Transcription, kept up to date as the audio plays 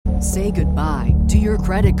Say goodbye to your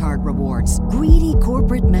credit card rewards. Greedy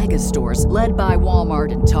corporate mega stores, led by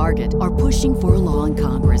Walmart and Target, are pushing for a law in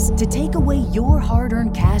Congress to take away your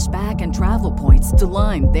hard-earned cash back and travel points to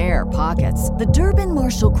line their pockets. The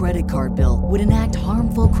Durbin-Marshall credit card bill would enact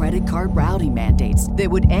harmful credit card routing mandates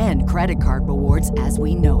that would end credit card rewards as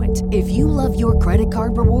we know it. If you love your credit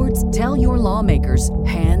card rewards, tell your lawmakers,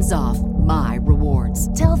 hands off my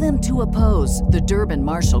rewards. Tell them to oppose the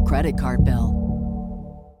Durbin-Marshall credit card bill.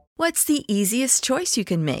 What's the easiest choice you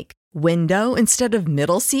can make? Window instead of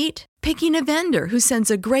middle seat? Picking a vendor who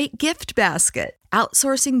sends a great gift basket?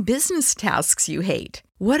 Outsourcing business tasks you hate?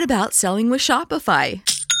 What about selling with Shopify?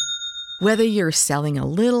 Whether you're selling a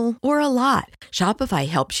little or a lot, Shopify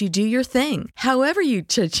helps you do your thing, however you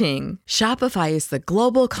cha-ching. Shopify is the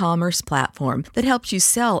global commerce platform that helps you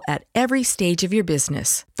sell at every stage of your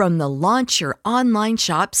business. From the launch your online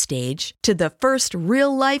shop stage to the first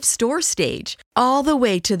real-life store stage, all the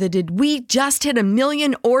way to the did we just hit 1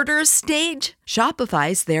 million orders stage.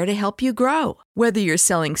 Shopify's there to help you grow. Whether you're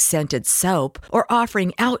selling scented soap or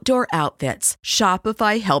offering outdoor outfits,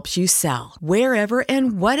 Shopify helps you sell. Wherever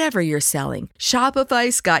and whatever you're selling,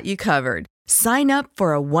 Shopify's got you covered. Sign up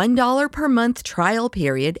for a $1 per month trial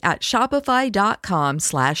period at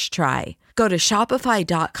shopify.com/try. Go to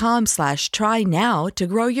shopify.com/try now to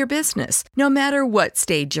grow your business, no matter what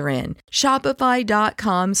stage you're in.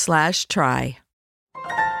 Shopify.com/try.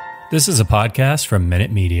 This is a podcast from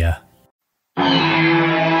Minute Media.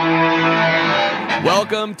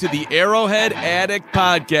 Welcome to the Arrowhead Addict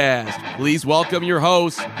Podcast. Please welcome your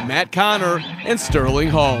hosts, Matt Connor and Sterling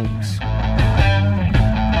Holmes.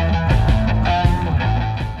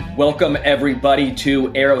 Welcome, everybody,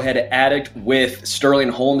 to Arrowhead Addict with Sterling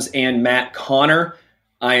Holmes and Matt Connor.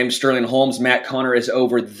 I am Sterling Holmes. Matt Connor is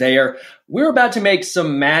over there. We're about to make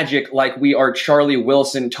some magic like we are Charlie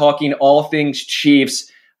Wilson, talking all things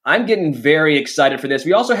Chiefs. I'm getting very excited for this.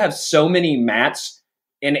 We also have so many Matts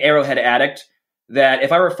in Arrowhead Addict that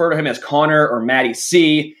if I refer to him as Connor or Matty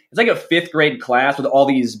C, it's like a 5th grade class with all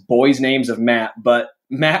these boys' names of Matt. But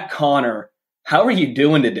Matt Connor, how are you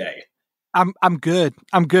doing today? I'm good.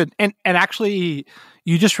 I'm good. And actually,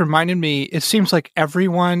 you just reminded me, it seems like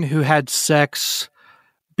everyone who had sex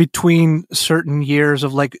between certain years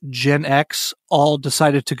of like Gen X all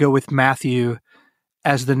decided to go with Matthew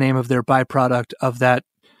as the name of their byproduct of that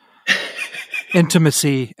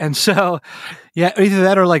intimacy. And so, yeah, either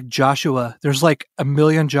that or like Joshua. There's like 1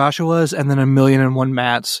 million Joshuas and then 1,000,001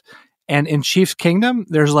 Matts. And in Chiefs Kingdom,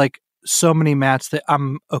 there's like so many Matts that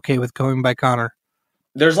I'm okay with going by Connor.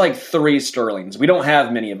 There's like 3 Sterlings. We don't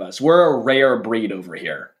have many of us. We're a rare breed over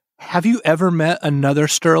here. Have you ever met another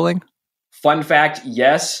Sterling? Fun fact,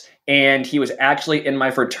 yes. And he was actually in my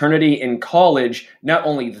fraternity in college. Not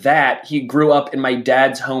only that, he grew up in my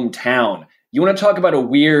dad's hometown. You want to talk about a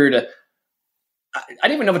weird... I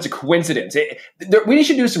don't even know if it's a coincidence. We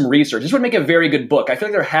should do some research. This would make a very good book. I feel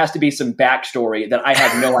like there has to be some backstory that I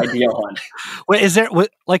have no idea on. Wait,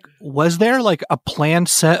 was there like a planned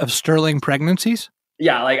set of Sterling pregnancies?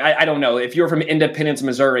 Yeah, like I don't know. If you're from Independence,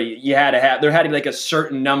 Missouri, there had to be like a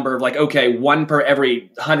certain number of like, okay, 1 per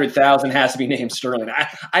every 100,000 has to be named Sterling.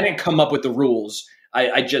 I didn't come up with the rules.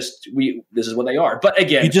 This is what they are. But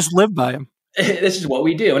again, you just live by them. This is what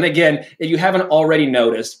we do. And again, if you haven't already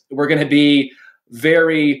noticed, we're going to be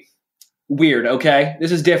very weird, okay?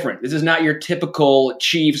 This is different. This is not your typical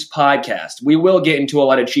Chiefs podcast. We will get into a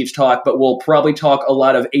lot of Chiefs talk, but we'll probably talk a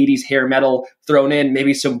lot of 80s hair metal thrown in,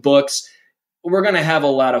 maybe some books. We're going to have a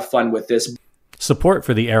lot of fun with this. Support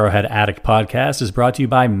for the Arrowhead Addict podcast is brought to you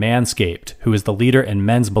by Manscaped, who is the leader in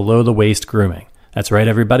men's below-the-waist grooming. That's right,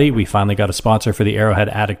 everybody. We finally got a sponsor for the Arrowhead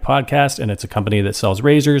Addict podcast, and it's a company that sells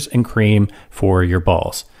razors and cream for your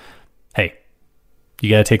balls. Hey, you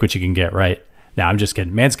got to take what you can get, right? Now, I'm just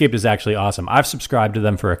kidding. Manscaped is actually awesome. I've subscribed to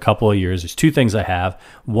them for a couple of years. There's 2 things I have.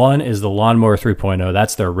 One is the Lawnmower 3.0.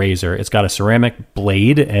 That's their razor. It's got a ceramic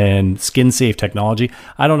blade and skin-safe technology.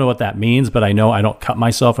 I don't know what that means, but I know I don't cut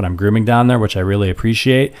myself when I'm grooming down there, which I really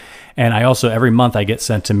appreciate. And I also, every month, I get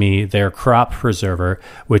sent to me their Crop Preserver,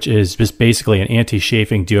 which is just basically an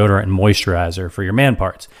anti-chafing deodorant and moisturizer for your man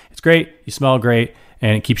parts. It's great. You smell great,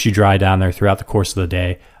 and it keeps you dry down there throughout the course of the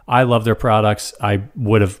day. I love their products. I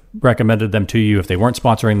would have recommended them to you if they weren't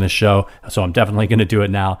sponsoring this show, so I'm definitely going to do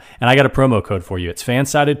it now. And I got a promo code for you. It's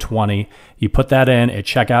FanSided20. You put that in at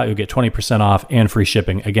checkout, you'll get 20% off and free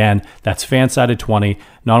shipping. Again, that's FanSided20.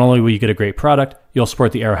 Not only will you get a great product, you'll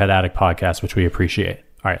support the Arrowhead Addict podcast, which we appreciate.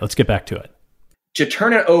 All right, let's get back to it. To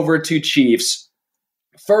turn it over to Chiefs,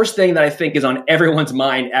 first thing that I think is on everyone's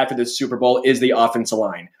mind after the Super Bowl is the offensive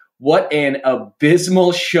line. What an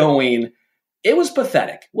abysmal showing It was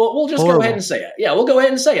pathetic. We'll just Horrible. go ahead and say it. Yeah, we'll go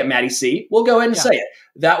ahead and say it, Matty C. We'll go ahead and say it.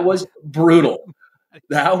 That was brutal.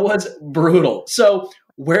 That was brutal. So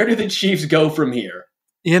where do the Chiefs go from here?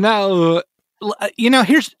 Here's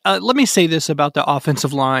let me say this about the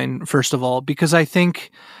offensive line first of all, because I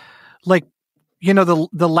think, the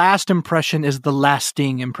last impression is the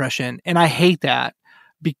lasting impression, and I hate that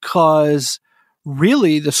because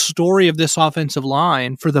really the story of this offensive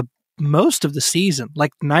line for the most of the season,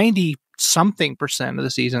 like 90-something% of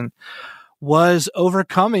the season, was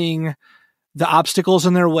overcoming the obstacles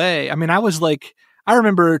in their way. I mean, I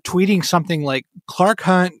remember tweeting something like Clark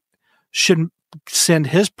Hunt should send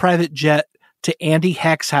his private jet to Andy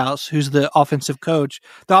Heck's house, who's the offensive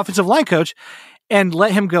line coach, and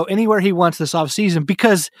let him go anywhere he wants this offseason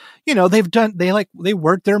because, they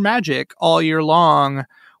worked their magic all year long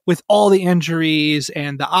with all the injuries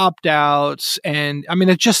and the opt-outs. And I mean,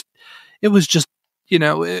 it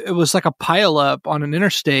was like a pile up on an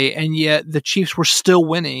interstate, and yet the Chiefs were still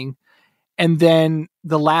winning. And then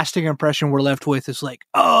the lasting impression we're left with is like,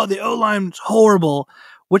 oh, the O-line's horrible,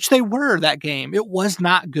 which they were that game. It was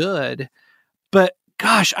not good. But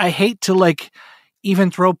gosh, I hate to even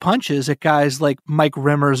throw punches at guys like Mike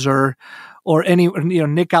Remmers or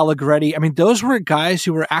Nick Allegretti. I mean, those were guys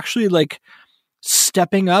who were actually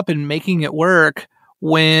stepping up and making it work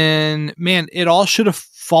when, man, it all should have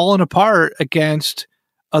fallen apart against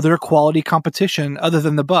other quality competition other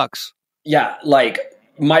than the Bucs. Yeah,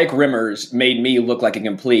 Mike Remmers made me look like a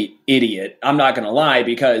complete idiot. I'm not going to lie,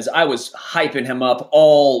 because I was hyping him up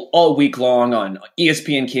all week long on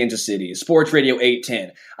ESPN Kansas City, Sports Radio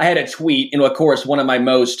 810. I had a tweet, and of course, one of my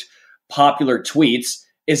most popular tweets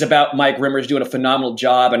is about Mike Remmers doing a phenomenal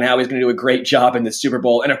job and how he's going to do a great job in the Super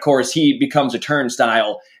Bowl. And of course, he becomes a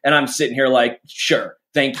turnstile, and I'm sitting here like, sure.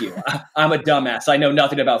 Thank you. I'm a dumbass. I know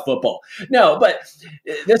nothing about football. No, but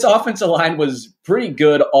this offensive line was pretty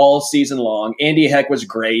good all season long. Andy Heck was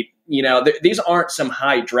great. These aren't some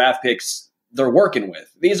high draft picks they're working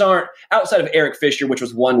with. These aren't, outside of Eric Fisher, which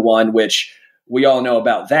was 1-1, which we all know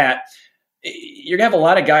about that. You're going to have a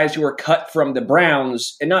lot of guys who are cut from the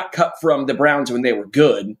Browns, and not cut from the Browns when they were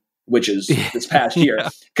good, which is this past year.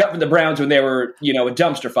 Cut from the Browns when they were, a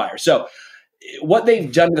dumpster fire. So what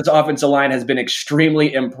they've done with this offensive line has been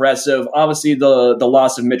extremely impressive. Obviously, the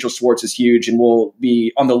loss of Mitchell Schwartz is huge, and we'll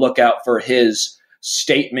be on the lookout for his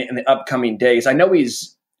statement in the upcoming days. I know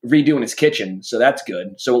he's redoing his kitchen, so that's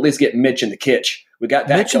good. So at least get Mitch in the kitch. We got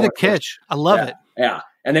that. Mitch in the kitch. I love it. Yeah.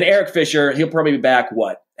 And then Eric Fisher, he'll probably be back,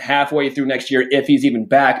 halfway through next year, if he's even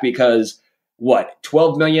back, because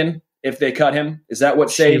 $12 million if they cut him? Is that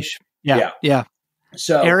what saved? Yeah.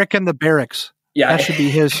 So Eric and the Barracks. Yeah. That should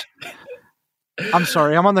be his. I'm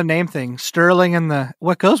sorry, I'm on the name thing. Sterling and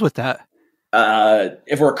what goes with that?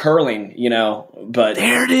 If we're curling, but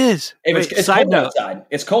there it is. It's cold outside.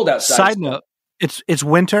 It's cold outside. Side note, it's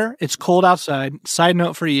winter. It's cold outside. Side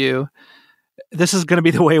note for you, this is going to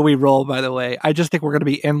be the way we roll. By the way, I just think we're going to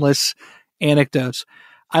be endless anecdotes.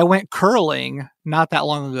 I went curling not that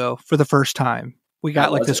long ago for the first time. We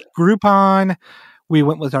got this Groupon. We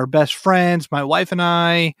went with our best friends, my wife and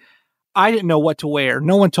I. I didn't know what to wear.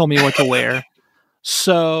 No one told me what to wear.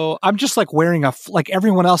 So I'm just wearing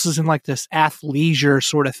everyone else is in this athleisure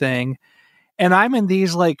sort of thing. And I'm in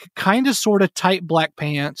these kind of sort of tight black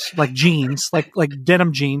pants, jeans, like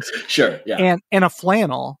denim jeans. Sure. Yeah. And a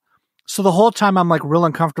flannel. So the whole time I'm real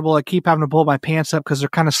uncomfortable. I keep having to pull my pants up because they're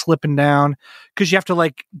kind of slipping down, because you have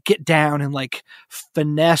to get down and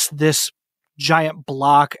finesse this giant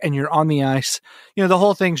block, and you're on the ice. The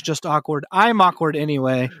whole thing's just awkward. I'm awkward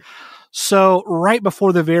anyway. So right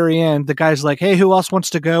before the very end, the guy's like, hey, who else wants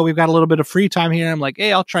to go? We've got a little bit of free time here. I'm like,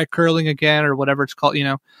 hey, I'll try curling again, or whatever it's called,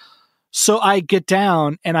 So I get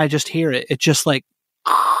down and I just hear it. It's just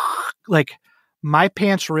my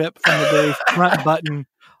pants rip from the very front button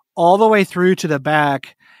all the way through to the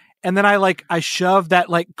back. And then I shove that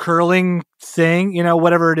curling thing,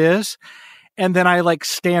 whatever it is. And then I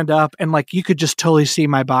stand up, and you could just totally see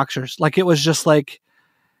my boxers. It was just it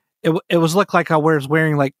was looked like I was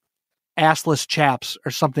wearing assless chaps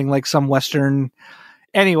or something, some Western.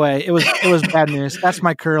 Anyway, it was bad news. That's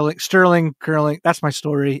my Sterling curling. That's my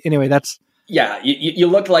story. Anyway, that's. Yeah. You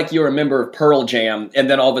looked like you were a member of Pearl Jam, and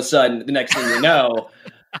then all of a sudden the next thing you know,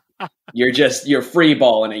 you're free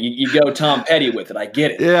balling it. You go Tom Petty with it. I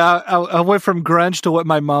get it. Yeah, I went from grunge to what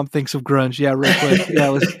my mom thinks of grunge. Yeah, real quick.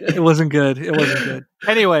 Yeah, it wasn't good. It wasn't good.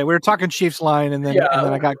 Anyway, we were talking Chiefs line, and then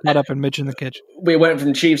I got caught up in Mitch in the Kitch. We went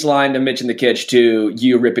from Chiefs line to Mitch in the Kitch to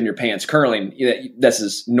you ripping your pants curling. This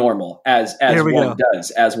is normal, as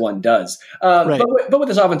one does. Right. But with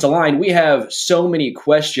this offensive line, we have so many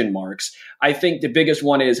question marks. I think the biggest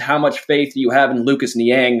one is how much faith do you have in Lucas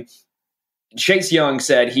Niang? Chase Young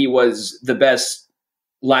said he was the best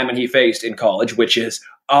lineman he faced in college, which is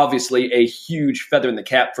obviously a huge feather in the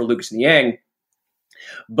cap for Lucas Niang.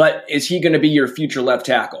 But is he going to be your future left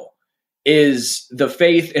tackle? Is the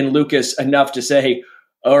faith in Lucas enough to say,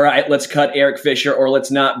 all right, let's cut Eric Fisher or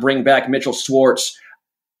let's not bring back Mitchell Schwartz?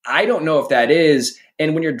 I don't know if that is.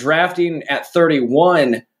 And when you're drafting at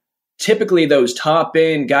 31, typically those top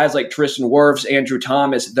end guys like Tristan Wirfs, Andrew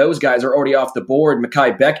Thomas, those guys are already off the board.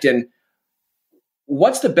 Mekhi Becton.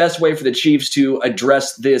 What's the best way for the Chiefs to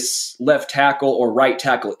address this left tackle or right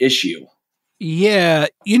tackle issue? Yeah,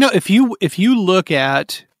 if you look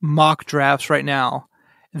at mock drafts right now,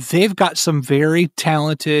 they've got some very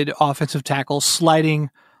talented offensive tackles sliding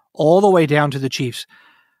all the way down to the Chiefs.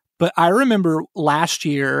 But I remember last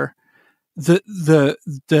year,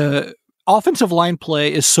 the offensive line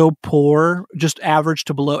play is so poor, just average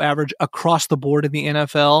to below average across the board in the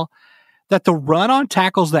NFL, that the run on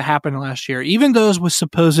tackles that happened last year, even those with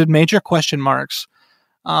supposed major question marks,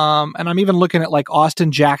 and I'm even looking at like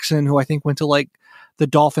Austin Jackson, who I think went to like the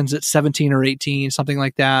Dolphins at 17 or 18, something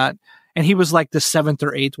like that. And he was like the 7th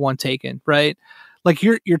or 8th one taken, right? Like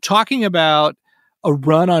you're talking about a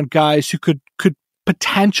run on guys who could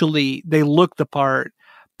potentially, they look the part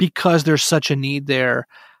because there's such a need there.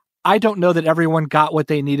 I don't know that everyone got what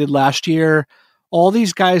they needed last year. All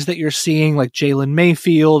these guys that you're seeing, like Jalen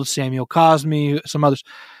Mayfield, Samuel Cosme, some others,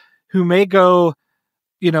 who may go,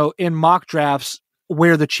 in mock drafts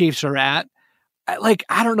where the Chiefs are at. I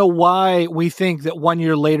don't know why we think that 1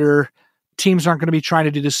 year later teams aren't going to be trying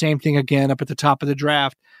to do the same thing again up at the top of the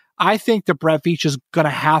draft. I think that Brett Veach is going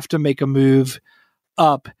to have to make a move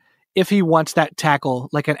up if he wants that tackle,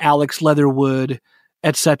 like an Alex Leatherwood,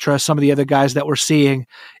 etc. Some of the other guys that we're seeing.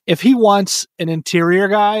 If he wants an interior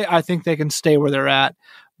guy, I think they can stay where they're at.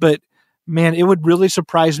 But man, it would really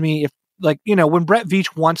surprise me if, when Brett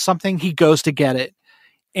Veach wants something, he goes to get it.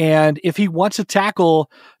 And if he wants a tackle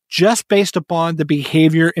just based upon the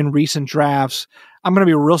behavior in recent drafts, I'm going to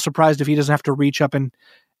be real surprised if he doesn't have to reach up and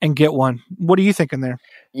get one. What are you thinking there?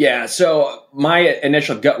 Yeah, so my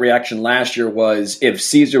initial gut reaction last year was if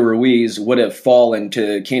Cesar Ruiz would have fallen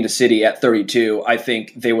to Kansas City at 32, I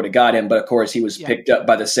think they would have got him. But of course, he was picked up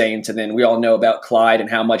by the Saints, and then we all know about Clyde and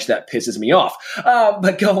how much that pisses me off.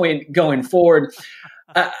 But going forward,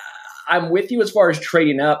 I'm with you as far as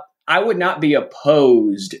trading up. I would not be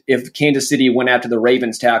opposed if Kansas City went after the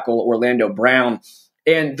Ravens tackle Orlando Brown.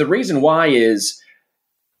 And the reason why is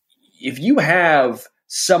if you have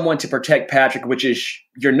someone to protect Patrick, which is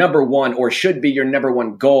your number one or should be your number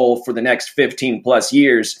one goal for the next 15 plus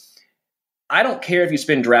years, I don't care if you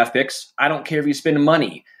spend draft picks. I don't care if you spend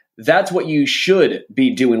money. That's what you should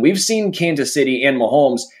be doing. We've seen Kansas City and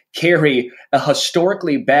Mahomes carry a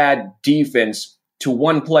historically bad defense to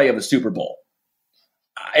one play of a Super Bowl.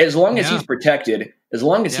 As long as he's protected, as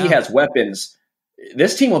long as he has weapons,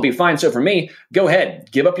 this team will be fine. So for me, go ahead,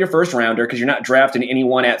 give up your first rounder because you're not drafting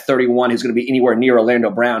anyone at 31 who's going to be anywhere near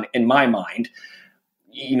Orlando Brown in my mind.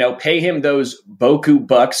 Pay him those Boku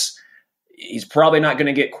bucks. He's probably not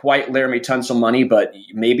going to get quite Laramie Tunsil money, but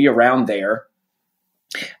maybe around there.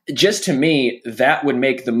 Just to me, that would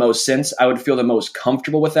make the most sense. I would feel the most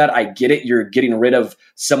comfortable with that. I get it. You're getting rid of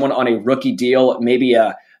someone on a rookie deal. Maybe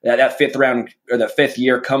that fifth round or the fifth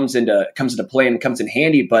year comes into play and comes in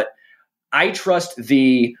handy, but I trust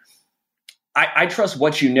I trust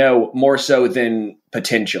what you know more so than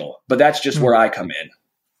potential, but that's just where I come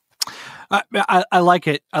in. I like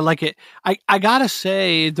it. I like it. I gotta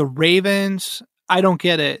say the Ravens, I don't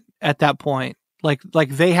get it at that point. Like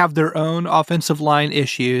they have their own offensive line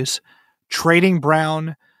issues. Trading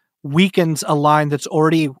Brown weakens a line that's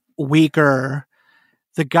already weaker.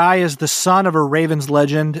 The guy is the son of a Ravens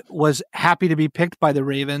legend, was happy to be picked by the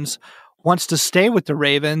Ravens, wants to stay with the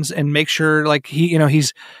Ravens and make sure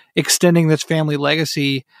he's extending this family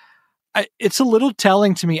legacy. It's a little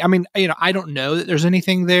telling to me. I mean, I don't know that there's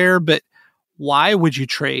anything there, but why would you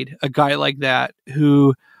trade a guy like that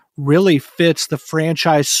who really fits the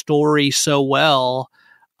franchise story so well,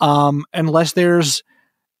 unless there's,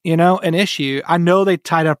 an issue? I know they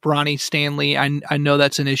tied up Ronnie Stanley. I know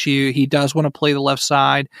that's an issue. He does want to play the left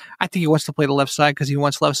side. I think he wants to play the left side because he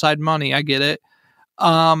wants left side money. I get it.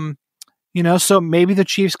 So maybe the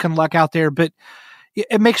Chiefs can luck out there, but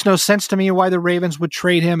it makes no sense to me why the Ravens would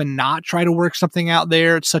trade him and not try to work something out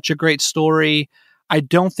there. It's such a great story. I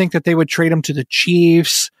don't think that they would trade him to the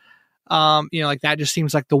Chiefs. That just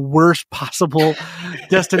seems like the worst possible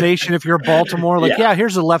destination if you're Baltimore.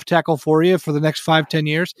 Here's a left tackle for you for the next 5-10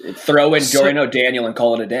 years. Throw in Dorian O'Daniel and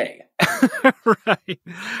call it a day. Right.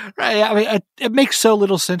 I mean, it makes so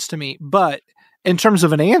little sense to me. But in terms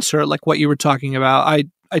of an answer, like what you were talking about, I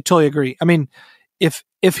totally agree. I mean, if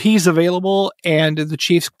he's available and the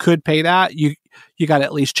Chiefs could pay that, you got to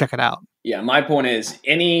at least check it out. Yeah, my point is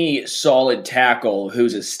any solid tackle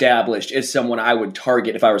who's established is someone I would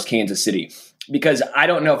target if I was Kansas City, because I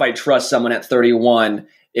don't know if I trust someone at 31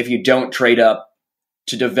 if you don't trade up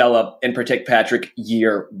to develop and protect Patrick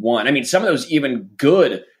year one. I mean, some of those even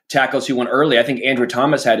good tackles who went early, I think Andrew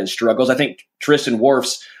Thomas had his struggles. I think Tristan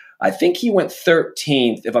Wirfs, I think he went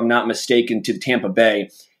 13th, if I'm not mistaken, to Tampa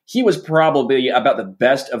Bay. He was probably about the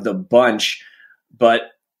best of the bunch,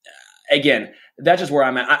 but again, that's just where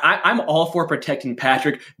I'm at. I'm all for protecting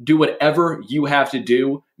Patrick. Do whatever you have to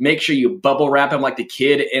do. Make sure you bubble wrap him like the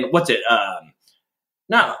kid. And what's it?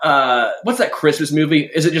 What's that Christmas movie?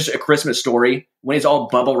 Is it just A Christmas Story when he's all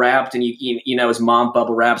bubble wrapped and his mom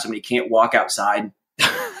bubble wraps him when he can't walk outside?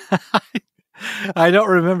 I don't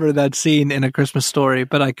remember that scene in A Christmas Story,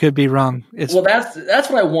 but I could be wrong. That's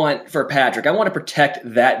what I want for Patrick. I want to protect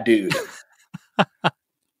that dude.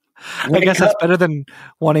 I guess that's better than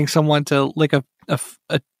wanting someone to lick a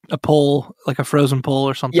pole, like a frozen pole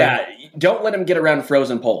or something. Yeah, don't let him get around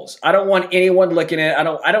frozen poles. I don't want anyone looking at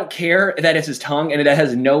it. I don't care that it's his tongue and it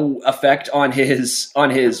has no effect on his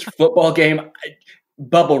football game.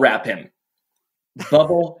 Bubble wrap him.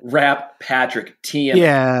 Bubble wrap Patrick. TM.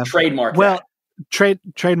 Yeah. Trademark. Well,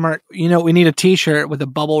 trademark. We need a T-shirt with a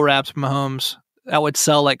bubble wraps Mahomes. That would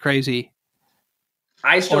sell like crazy.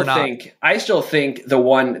 I still think the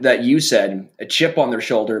one that you said, a chip on their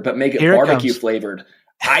shoulder, but make it barbecue flavored.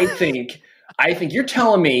 I think you're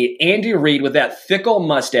telling me Andy Reid with that thick old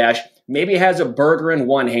mustache maybe has a burger in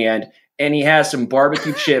one hand and he has some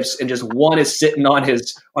barbecue chips and just one is sitting on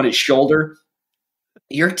his shoulder.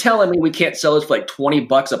 You're telling me we can't sell this for like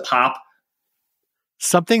 $20 a pop?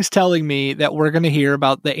 Something's telling me that we're going to hear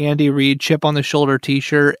about the Andy Reid chip on the shoulder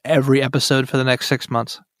T-shirt every episode for the next 6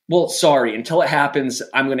 months. Well, sorry. Until it happens,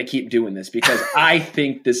 I'm going to keep doing this because I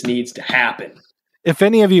think this needs to happen. If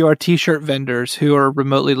any of you are T-shirt vendors who are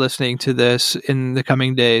remotely listening to this in the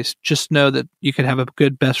coming days, just know that you can have a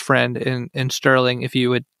good best friend in Sterling if you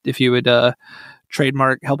would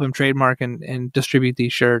help him trademark and distribute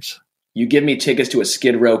these shirts. You give me tickets to a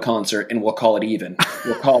Skid Row concert and we'll call it even.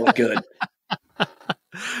 We'll call it good.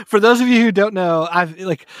 For those of you who don't know,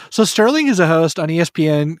 so Sterling is a host on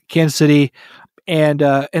ESPN Kansas City and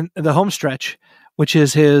the Home Stretch, which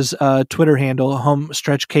is his Twitter handle, Home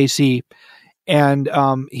Stretch KC. And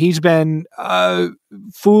he's been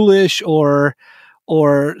foolish or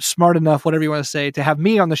smart enough, whatever you want to say, to have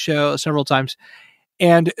me on the show several times.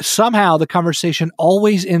 And somehow the conversation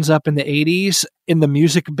always ends up in the 80s in the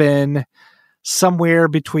music bin, somewhere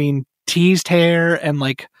between teased hair and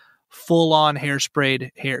like full-on hairsprayed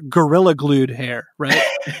hair, gorilla glued hair, right?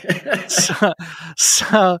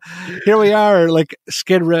 so here we are, like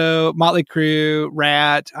Skid Row, Motley Crue,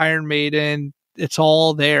 Rat, Iron Maiden. It's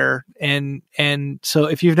all there, and so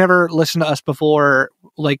if you've never listened to us before,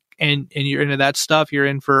 and you're into that stuff, you're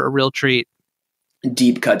in for a real treat.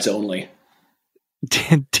 Deep cuts only.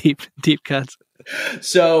 deep cuts.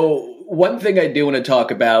 So one thing I do want to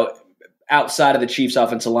talk about outside of the Chiefs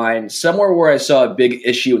offensive line, somewhere where I saw a big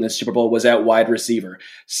issue in the Super Bowl was at wide receiver.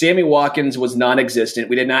 Sammy Watkins was non-existent.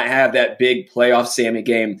 We did not have that big playoff Sammy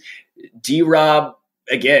game. D-Rob,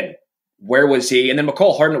 again, where was he? And then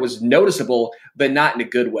McCole Hardman was noticeable, but not in a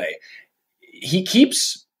good way. He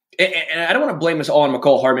keeps, and I don't want to blame this all on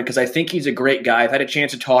McCole Hardman because I think he's a great guy. I've had a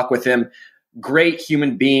chance to talk with him. Great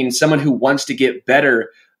human being, someone who wants to get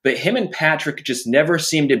better, but him and Patrick just never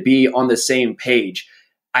seem to be on the same page.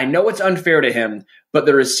 I know it's unfair to him, but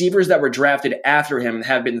the receivers that were drafted after him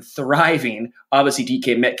have been thriving. Obviously,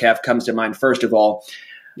 DK Metcalf comes to mind first of all.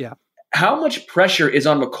 Yeah. How much pressure is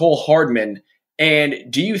on McCole Hardman? And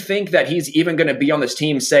do you think that he's even going to be on this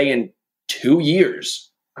team, say, in 2 years?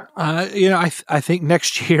 I think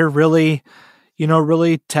next year really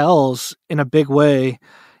tells in a big way.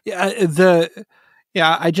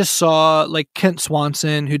 I just saw like Kent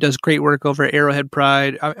Swanson, who does great work over at Arrowhead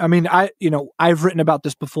Pride. I've written about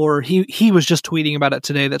this before. He was just tweeting about it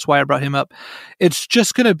today. That's why I brought him up. It's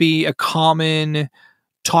just going to be a common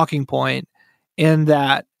talking point in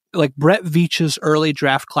that, like Brett Veach's early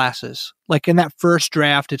draft classes, like in that first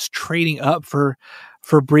draft, it's trading up for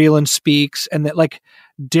for Breland Speaks, and that like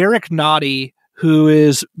Derek Nottie, who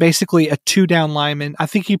is basically a 2-down lineman. I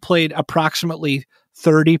think he played approximately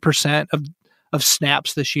 30% of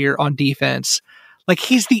snaps this year on defense. Like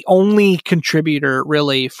he's the only contributor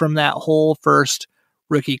really from that whole first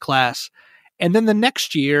rookie class. And then the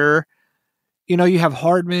next year, you have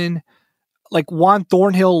Hardman. Like Juan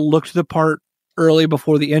Thornhill looked the part early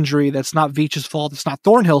before the injury. That's not Veach's fault. It's not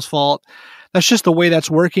Thornhill's fault. That's just the way that's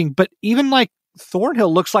working. But even like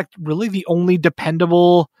Thornhill looks like really the only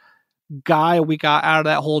dependable guy we got out of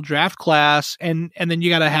that whole draft class. And then you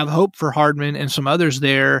got to have hope for Hardman and some others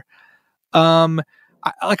there.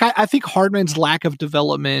 I think Hardman's lack of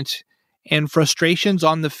development and frustrations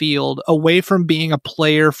on the field away from being a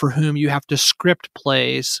player for whom you have to script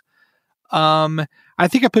plays. I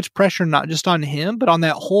think it puts pressure not just on him, but on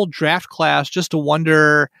that whole draft class, just to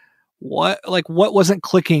wonder what wasn't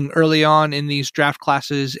clicking early on in these draft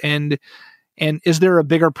classes. And is there a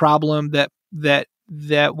bigger problem that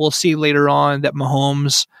we'll see later on that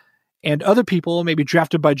Mahomes and other people maybe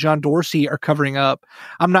drafted by John Dorsey are covering up?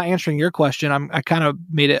 I'm not answering your question. I kind of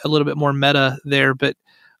made it a little bit more meta there, but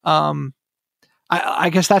I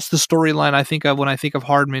guess that's the storyline I think of when I think of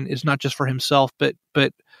Hardman, is not just for himself, but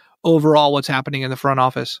overall what's happening in the front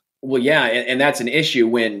office. Well, yeah, and that's an issue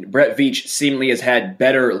when Brett Veach seemingly has had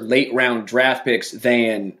better late round draft picks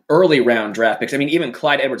than early round draft picks. I mean, even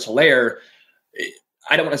Clyde Edwards-Helaire,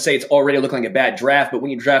 I don't want to say it's already looking like a bad draft, but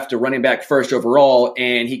when you draft a running back first overall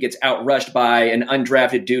and he gets outrushed by an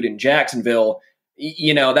undrafted dude in Jacksonville,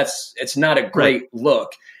 it's not a great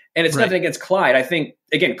look. And it's nothing against Clyde. I think,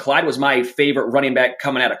 again, Clyde was my favorite running back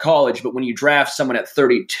coming out of college, but when you draft someone at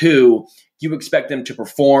 32, you expect them to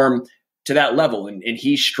perform to that level. And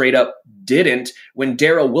he straight up didn't. When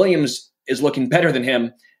Darrell Williams is looking better than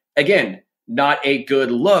him, again, not a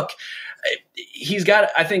good look. He's got,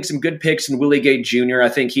 I think, some good picks in Willie Gay Jr. I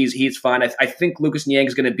think he's fine. I think Lucas Niang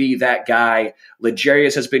is going to be that guy.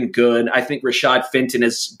 L'Jarius has been good. I think Rashad Fenton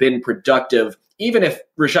has been productive. Even if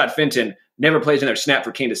Rashad Fenton never plays another snap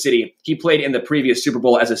for Kansas City, he played in the previous Super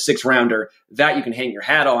Bowl as a 6th-rounder. That you can hang your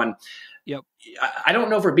hat on. Yep. I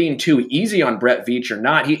don't know if we're being too easy on Brett Veach or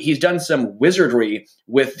not. He's done some wizardry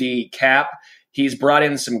with the cap. He's brought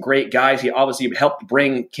in some great guys. He obviously helped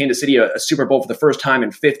bring Kansas City a Super Bowl for the first time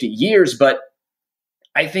in 50 years. But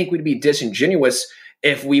I think we'd be disingenuous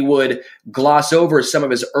if we would gloss over some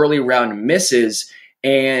of his early round misses.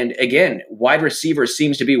 And again, wide receiver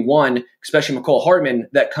seems to be one, especially Mecole Hardman,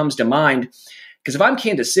 that comes to mind. Because if I'm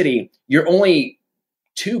Kansas City, you're only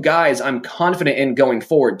two guys I'm confident in going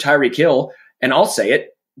forward, Tyreek Hill, and I'll say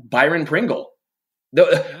it, Byron Pringle.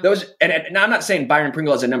 Those, and I'm not saying Byron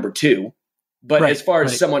Pringle as a number 2, but as far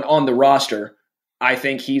as someone on the roster, I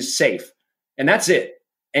think he's safe. And that's it.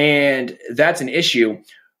 And that's an issue.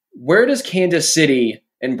 Where does Kansas City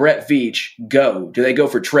and Brett Veach go? Do they go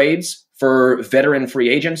for trades, for veteran free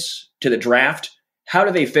agents, to the draft? How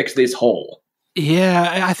do they fix this hole?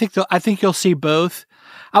 Yeah, I think you'll see both.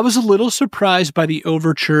 I was a little surprised by the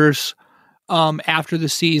overtures after the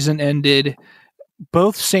season ended.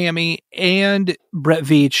 Both Sammy and Brett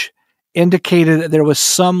Veach indicated that there was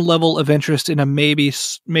some level of interest in a maybe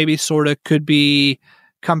sort of could be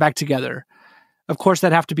come back together. Of course,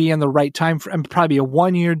 that'd have to be in the right time frame, probably be a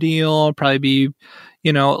 1-year deal, probably be,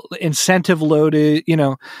 incentive loaded,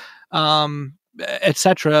 et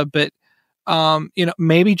cetera. But,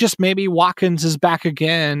 maybe Watkins is back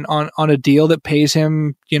again on a deal that pays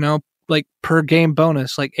him, like per game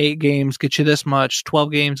bonus, like 8 games get you this much,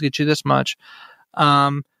 12 games get you this much.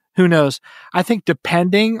 Who knows? I think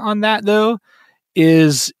depending on that though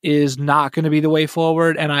is not going to be the way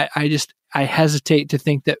forward. And I hesitate to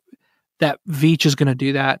think that Veach is going to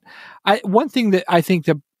do that. One thing that I think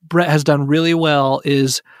that Brett has done really well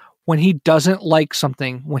is when he doesn't like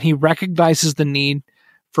something, when he recognizes the need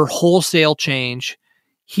for wholesale change,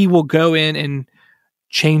 he will go in and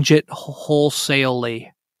change it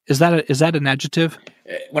wholesalely. Is that an adjective?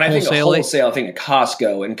 When I think of wholesale, I think of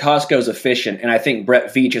Costco, and Costco's efficient, and I think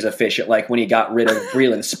Brett Veach is efficient, like when he got rid of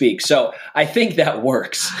Breland Speaks. So I think that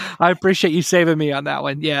works. I appreciate you saving me on that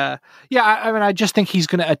one. Yeah. I mean, I just think he's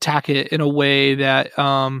going to attack it in a way that,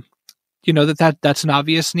 that's an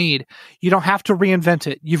obvious need. You don't have to reinvent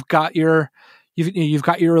it. You've got your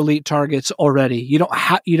elite targets already. You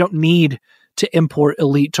don't need to import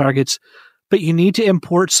elite targets, but you need to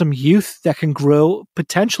import some youth that can grow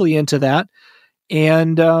potentially into that.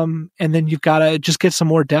 And then you've got to just get some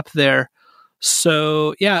more depth there.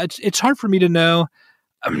 So yeah, it's hard for me to know.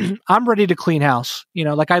 I'm ready to clean house.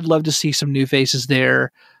 I'd love to see some new faces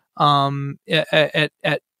there,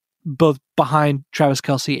 at both behind Travis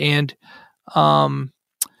Kelce and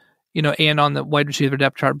and on the wide receiver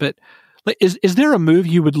depth chart. But is there a move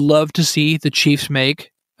you would love to see the Chiefs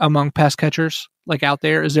make among pass catchers out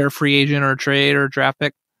there? Is there a free agent or a trade or a draft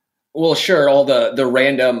pick? Well, sure. All the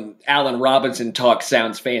random Allen Robinson talk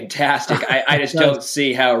sounds fantastic. I just don't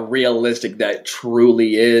see how realistic that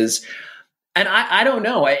truly is. And I don't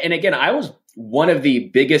know. And again, I was one of the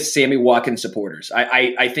biggest Sammy Watkins supporters.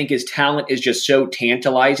 I think his talent is just so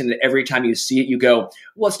tantalizing that every time you see it, you go,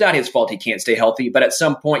 well, it's not his fault he can't stay healthy. But at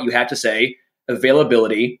some point, you have to say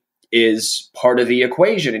availability is part of the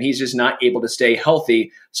equation, and he's just not able to stay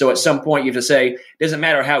healthy. So at some point, you have to say, it doesn't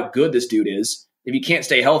matter how good this dude is. If you can't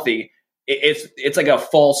stay healthy, it's like a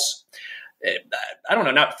false, I don't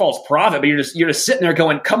know, not false prophet, but you're just sitting there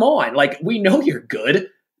going, come on, we know you're good,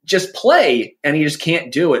 just play, and you just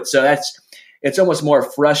can't do it. So it's almost more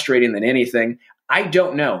frustrating than anything. I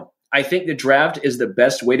don't know. I think the draft is the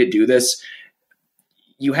best way to do this.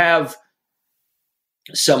 You have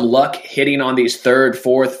some luck hitting on these third,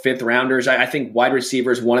 fourth, fifth rounders. I think wide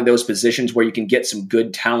receiver is one of those positions where you can get some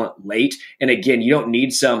good talent late. And again, you don't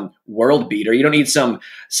need some world beater. You don't need some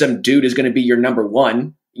dude who's going to be your number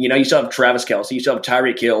one. You still have Travis Kelce. You still have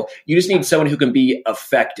Tyreek Hill. You just need someone who can be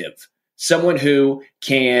effective. Someone who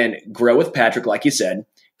can grow with Patrick, like you said,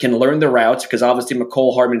 can learn the routes, because obviously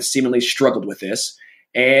Mecole Hardman seemingly struggled with this,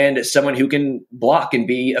 and someone who can block and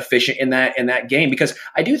be efficient in that game. Because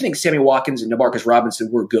I do think Sammy Watkins and Demarcus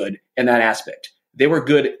Robinson were good in that aspect. They were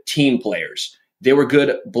good team players. They were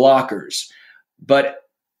good blockers. But,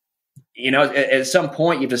 at some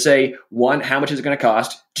point you have to say, one, how much is it going to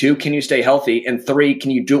cost? Two, can you stay healthy? And three,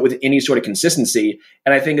 can you do it with any sort of consistency?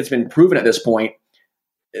 And I think it's been proven at this point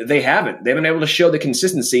they haven't. They've been able to show the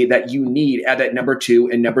consistency that you need at that number 2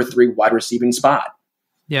 and number 3 wide receiving spot.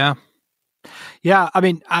 Yeah. Yeah. I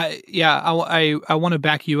mean, I want to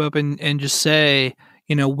back you up and just say,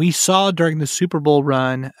 we saw during the Super Bowl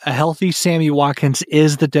run, a healthy Sammy Watkins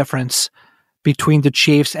is the difference between the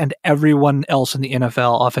Chiefs and everyone else in the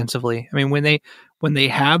NFL offensively. I mean, when they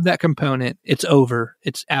have that component, it's over.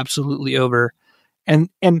 It's absolutely over. And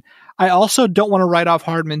I also don't want to write off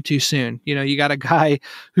Hardman too soon. You got a guy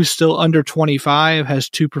who's still under 25, has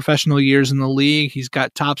 2 professional years in the league. He's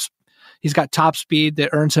got top speed that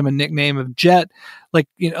earns him a nickname of Jet.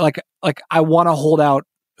 I want to hold out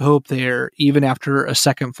hope there even after a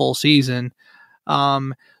second full season.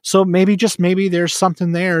 So maybe there's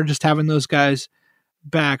something there, just having those guys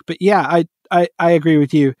back. But yeah, I agree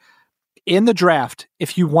with you. In the draft,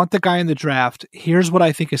 if you want the guy in the draft, here's what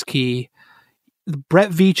I think is key. Brett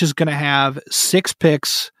Veach is going to have 6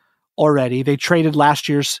 picks already. They traded the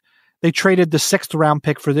 6th round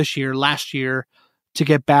pick for this year last year to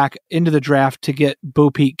get back into the draft to get Bo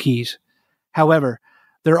Peep Keys. However,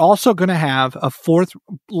 they're also going to have a 4th,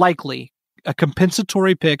 likely a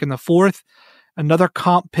compensatory pick in the 4th, another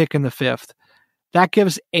comp pick in the 5th. That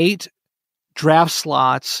gives 8 draft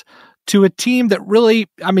slots to a team that really,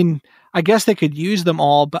 I guess they could use them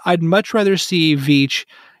all, but I'd much rather see Veach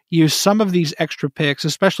use some of these extra picks,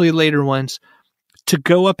 especially later ones, to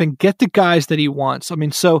go up and get the guys that he wants.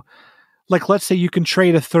 So let's say you can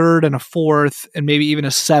trade a 3rd and a 4th and maybe even a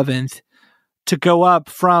 7th to go up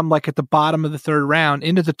from at the bottom of the 3rd round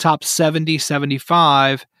into the top 70,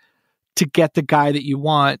 75 to get the guy that you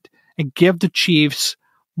want, and give the Chiefs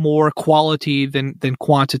more quality than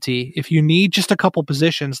quantity. If you need just a couple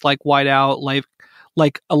positions like wideout,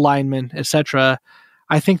 like alignment, etc.,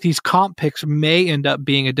 I think these comp picks may end up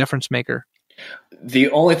being a difference maker. The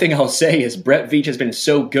only thing I'll say is Brett Veach has been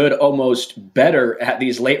so good, almost better at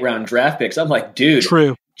these late round draft picks. I'm like, dude,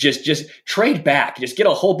 true. Just trade back. Just get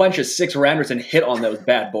a whole bunch of 6 rounders and hit on those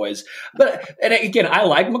bad boys. And again, I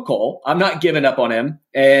like Mecole. I'm not giving up on him.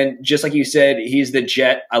 And just like you said, he's the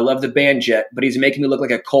Jet. I love the band Jet, but he's making me look like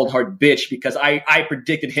a cold hard bitch because I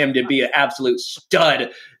predicted him to be an absolute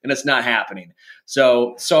stud, and it's not happening.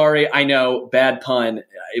 So sorry, I know, bad pun.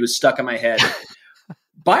 It was stuck in my head.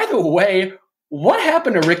 By the way, what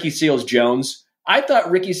happened to Ricky Seals-Jones? I thought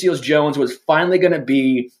Ricky Seals-Jones was finally going to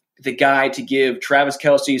be the guy to give Travis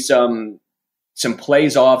Kelce some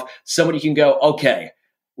plays off. Somebody can go, okay,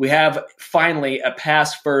 we have finally a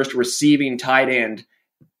pass-first receiving tight end.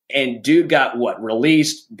 And dude got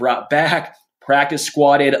released, brought back, practice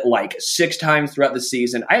squatted 6 times throughout the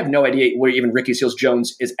season. I have no idea where even Ricky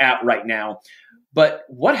Seals-Jones is at right now. But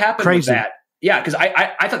what happened with that? Yeah, because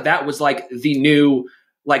I thought that was the new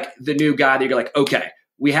guy that you're like, okay,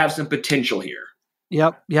 we have some potential here.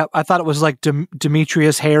 Yep. I thought it was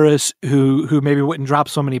Demetrius Harris who maybe wouldn't drop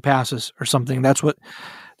so many passes or something. That's what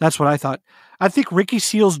I thought. I think Ricky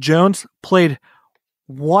Seals-Jones played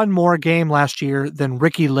one more game last year than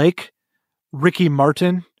Ricky Lake, Ricky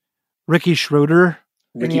Martin, Ricky Schroeder,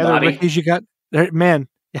 Ricky Any other Bobby? Rickies you got? There, man.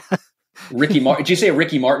 Ricky Martin. Did you say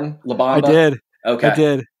Ricky Martin? La Bamba? I did. Okay. I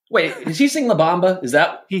did. Wait, does he sing La Bamba? Is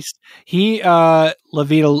that? La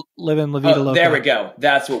Vida Loca. There we go.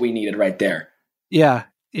 That's what we needed right there. Yeah.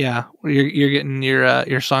 Yeah. You're getting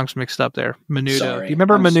your songs mixed up there. Menudo. Sorry. Do you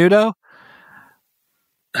remember Menudo?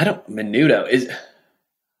 Menudo is.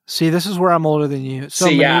 See, this is where I'm older than you. So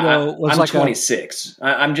Menudo was I'm like 26.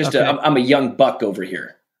 I'm just Okay. I'm a young buck over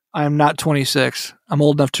here. I'm not 26. I'm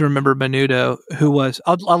old enough to remember Menudo, who was.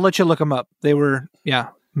 I'll let you look them up. They were,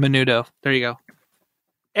 Menudo. There you go.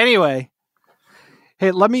 Anyway,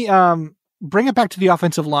 hey, let me bring it back to the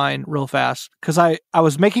offensive line real fast, because I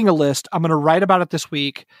was making a list. I'm going to write about it this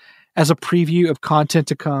week as a preview of content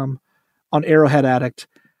to come on Arrowhead Addict.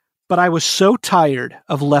 But I was so tired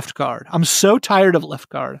of left guard. I'm so tired of left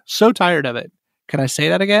guard. So tired of it. Can I say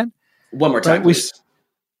that again? One more time, please.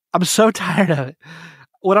 I'm so tired of it.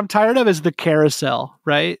 What I'm tired of is the carousel,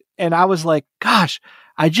 right? And I was like, gosh,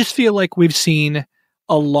 I just feel like we've seen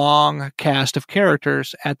a long cast of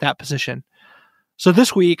characters at that position. So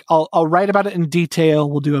this week, I'll write about it in detail.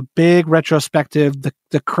 We'll do a big retrospective,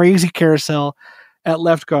 the crazy carousel at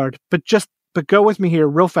left guard. But go with me here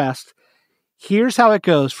real fast. Here's how it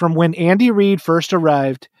goes from when Andy Reid first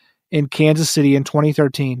arrived in Kansas City in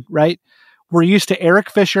 2013, right? We're used to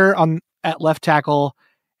Eric Fisher at left tackle,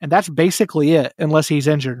 and that's basically it, unless he's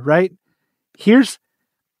injured, right? Since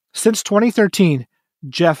 2013,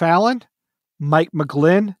 Jeff Allen, Mike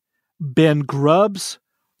McGlynn, Ben Grubbs,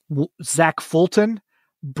 Zach Fulton,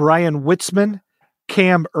 Brian Witzman,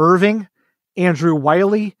 Cam Irving, Andrew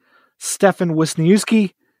Wiley, Stefan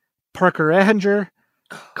Wisniewski, Parker Ehinger,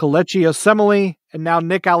 Kelechi Osemele, and now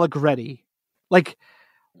Nick Allegretti. Like,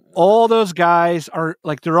 all those guys are,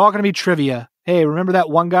 like, they're all going to be trivia. Hey, remember that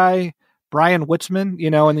one guy, Brian Witzman?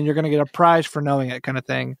 And then you're going to get a prize for knowing it, kind of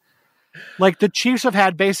thing. Like, the Chiefs have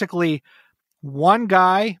had basically one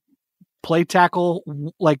guy play tackle,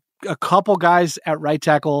 like a couple guys at right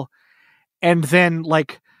tackle, and then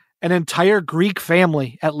like an entire Greek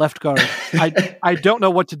family at left guard. I don't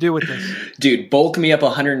know what to do with this. Dude, bulk me up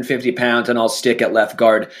 150 pounds and I'll stick at left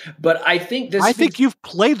guard. But I think think you've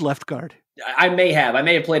played left guard. I may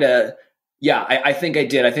have played I think I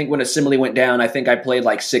did. I think when Osemele went down, I think I played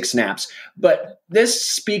like 6 snaps. But this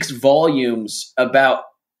speaks volumes about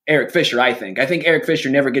Eric Fisher, I think. I think Eric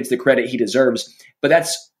Fisher never gets the credit he deserves. But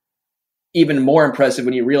that's even more impressive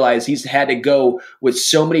when you realize he's had to go with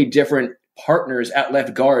so many different partners at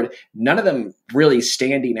left guard, none of them really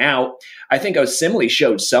standing out. I think Osemele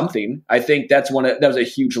showed something. I think that was a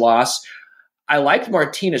huge loss. I liked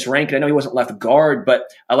Martinez Rankin. I know he wasn't left guard, but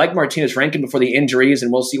I liked Martinez Rankin before the injuries,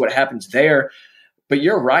 and we'll see what happens there. But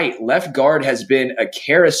you're right. Left guard has been a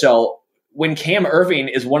carousel. When Cam Irving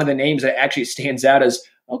is one of the names that actually stands out as,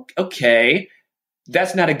 okay,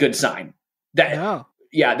 that's not a good sign.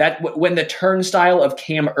 When the turnstile of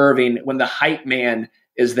Cam Irving, when the hype man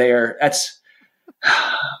is there,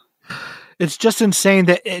 it's just insane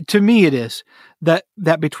that to me it is that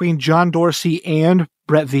between John Dorsey and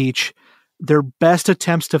Brett Veach, their best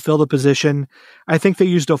attempts to fill the position. I think they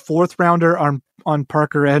used a 4th rounder on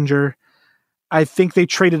Parker Ehinger. I think they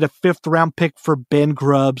traded a 5th round pick for Ben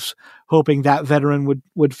Grubbs, hoping that veteran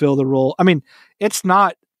would fill the role. I mean,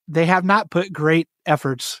 they have not put great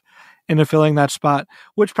efforts into filling that spot,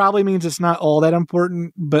 which probably means it's not all that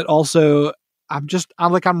important, but also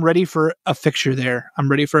I'm ready for a fixture there. I'm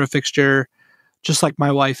ready for a fixture, just like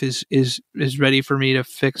my wife is ready for me to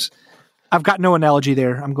fix. I've got no analogy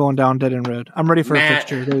there. I'm going down dead end road. I'm ready for a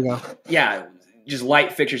fixture. There you go. Yeah, just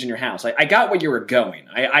light fixtures in your house. I got where you were going.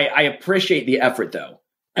 I appreciate the effort, though.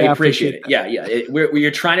 I appreciate it. Yeah.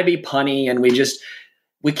 We're trying to be punny, and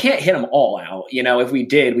we can't hit them all out. If we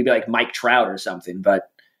did, we'd be like Mike Trout or something. But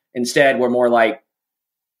instead, we're more like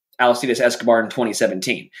Alcides Escobar in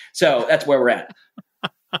 2017. So that's where we're at.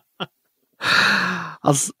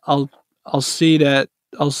 I'll see that.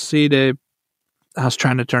 I was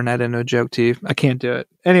trying to turn that into a joke to you. I can't do it.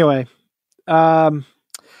 Anyway.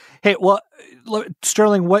 Hey, well,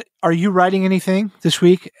 Sterling, what are you writing anything this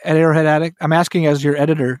week at Arrowhead Addict? I'm asking as your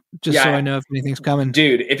editor, so I know if anything's coming.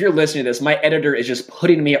 Dude, if you're listening to this, my editor is just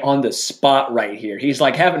putting me on the spot right here. He's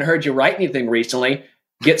like, haven't heard you write anything recently.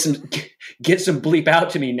 Get some bleep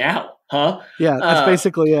out to me now, huh? Yeah, that's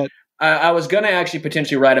basically it. I was going to actually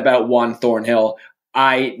potentially write about Juan Thornhill.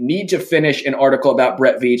 I need to finish an article about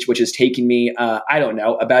Brett Veach, which is taking me,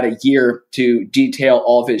 about a year to detail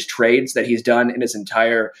all of his trades that he's done in his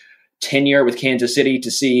entire tenure with Kansas City to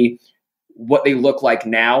see what they look like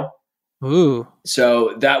now. Ooh.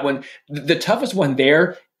 So that one, the toughest one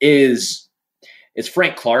there is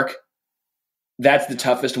Frank Clark. That's the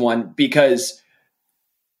toughest one because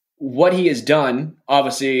what he has done,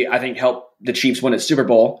 obviously, I think helped the Chiefs win a Super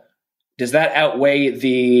Bowl. Does that outweigh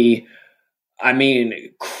the,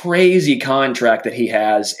 crazy contract that he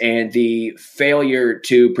has and the failure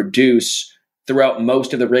to produce throughout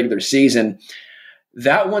most of the regular season?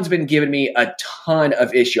 That one's been giving me a ton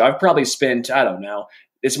of issue. I've probably spent, I don't know,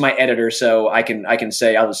 this is my editor, so I can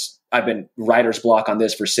say I've been writer's block on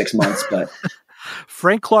this for 6 months, but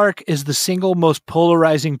Frank Clark is the single most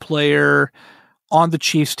polarizing player on the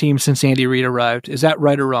Chiefs team since Andy Reid arrived. Is that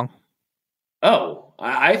right or wrong? Oh,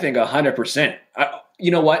 I think 100%.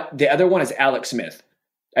 You know what? The other one is Alex Smith.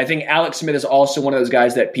 I think Alex Smith is also one of those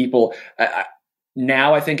guys that people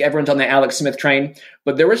now I think everyone's on the Alex Smith train,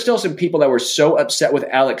 but there were still some people that were so upset with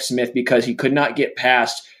Alex Smith because he could not get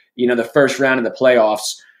past, the first round of the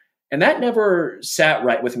playoffs. And that never sat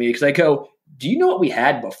right with me because I go, do you know what we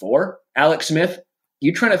had before Alex Smith?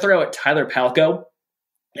 You trying to throw out Tyler Palko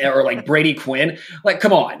or like Brady Quinn? Like,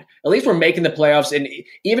 come on. At least we're making the playoffs. And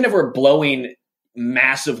even if we're blowing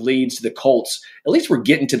massive leads to the Colts, at least we're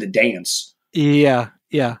getting to the dance. Yeah.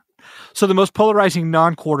 So the most polarizing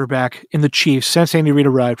non-quarterback in the Chiefs since Andy Reid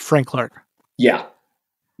arrived, Frank Clark. Yeah.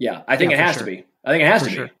 I think it has to be. I think it has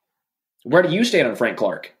to be. Where do you stand on Frank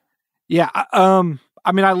Clark? Yeah.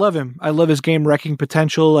 I love him. I love his game-wrecking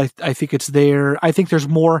potential. I think it's there. I think there's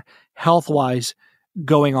more health-wise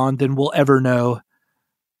going on than we'll ever know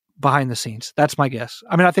behind the scenes. That's my guess.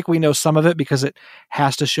 I think we know some of it because it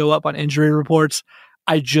has to show up on injury reports.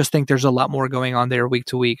 I just think there's a lot more going on there week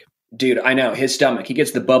to week. Dude, I know. His stomach. He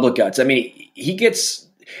gets the bubble guts.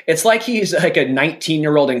 It's like he's like a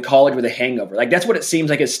 19-year-old in college with a hangover. Like, that's what it seems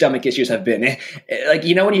like his stomach issues have been. Like,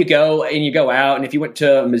 when you go out, and if you went to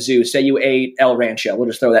Mizzou, say you ate El Rancho, we'll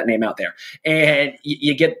just throw that name out there, and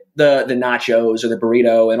you get the nachos or the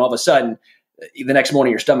burrito, and all of a sudden, the next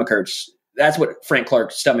morning your stomach hurts. That's what Frank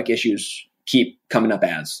Clark's stomach issues keep coming up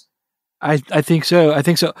as. I think so.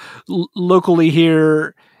 Locally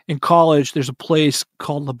here in college, there's a place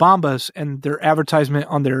called La Bamba's, and their advertisement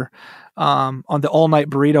on their on the all-night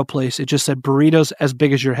burrito place, it just said burritos as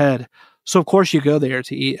big as your head. So of course you go there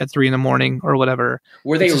to eat at 3 a.m. or whatever.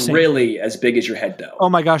 Were they really as big as your head though? Oh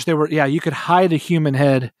my gosh, they were. Yeah, you could hide a human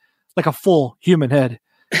head, like a full human head,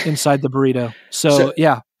 inside the burrito. So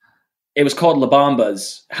yeah, it was called La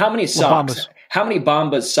Bamba's. How many socks? How many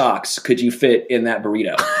Bombas socks could you fit in that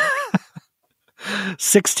burrito?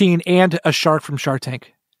 16, and a shark from Shark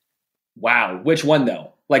Tank. Wow, which one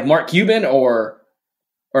though? Like Mark Cuban or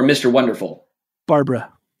Mr. Wonderful?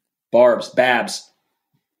 Babs.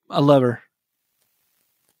 I love her.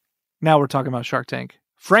 Now we're talking about Shark Tank.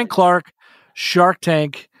 Frank Clark, Shark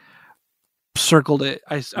Tank, circled it.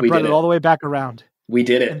 I brought it all the way back around. We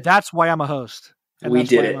did it. And that's why I'm a host. We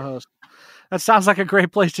did it. That sounds like a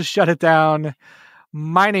great place to shut it down.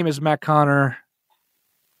 My name is Matt Connor.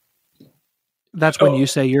 That's when you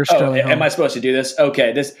say you're Sterling Holmes. Am I supposed to do this?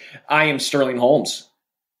 Okay, I am Sterling Holmes.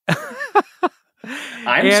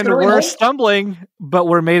 We're stumbling, but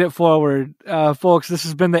we're made it forward. Folks, this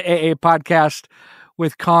has been the AA podcast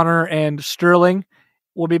with Connor and Sterling.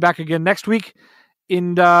 We'll be back again next week.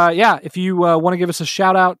 And if you want to give us a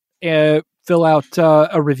shout out, fill out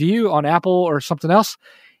a review on Apple or something else,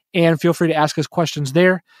 and feel free to ask us questions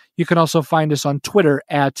there. You can also find us on Twitter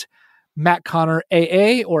at Matt Connor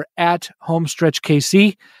AA or at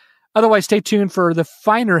HomestretchKC. Otherwise, stay tuned for the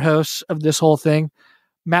finer hosts of this whole thing,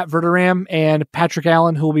 Matt Verderam and Patrick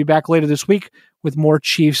Allen, who will be back later this week with more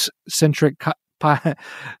Chiefs-centric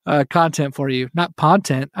content for you. Not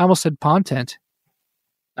pontent. I almost said pontent.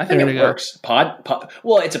 I think it works.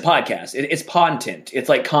 Well, it's a podcast. It's pontent. It's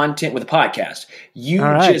like content with a podcast. You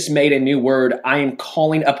just made a new word. I am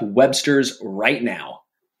calling up Webster's right now.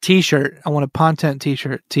 T-shirt. I want a pontent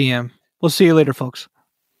T-shirt. TM. We'll see you later, folks.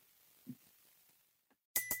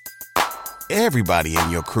 Everybody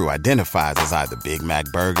in your crew identifies as either Big Mac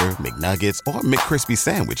Burger, McNuggets, or McCrispy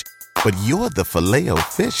Sandwich. But you're the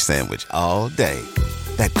Filet-O-Fish Sandwich all day.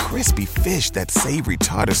 That crispy fish, that savory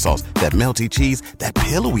tartar sauce, that melty cheese, that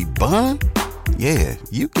pillowy bun. Yeah,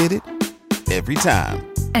 you get it. Every time.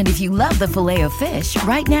 And if you love the Filet-O-Fish,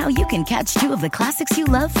 right now you can catch 2 of the classics you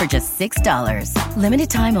love for just $6. Limited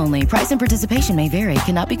time only. Price and participation may vary.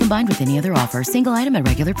 Cannot be combined with any other offer. Single item at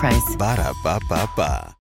regular price. Ba-da-ba-ba-ba.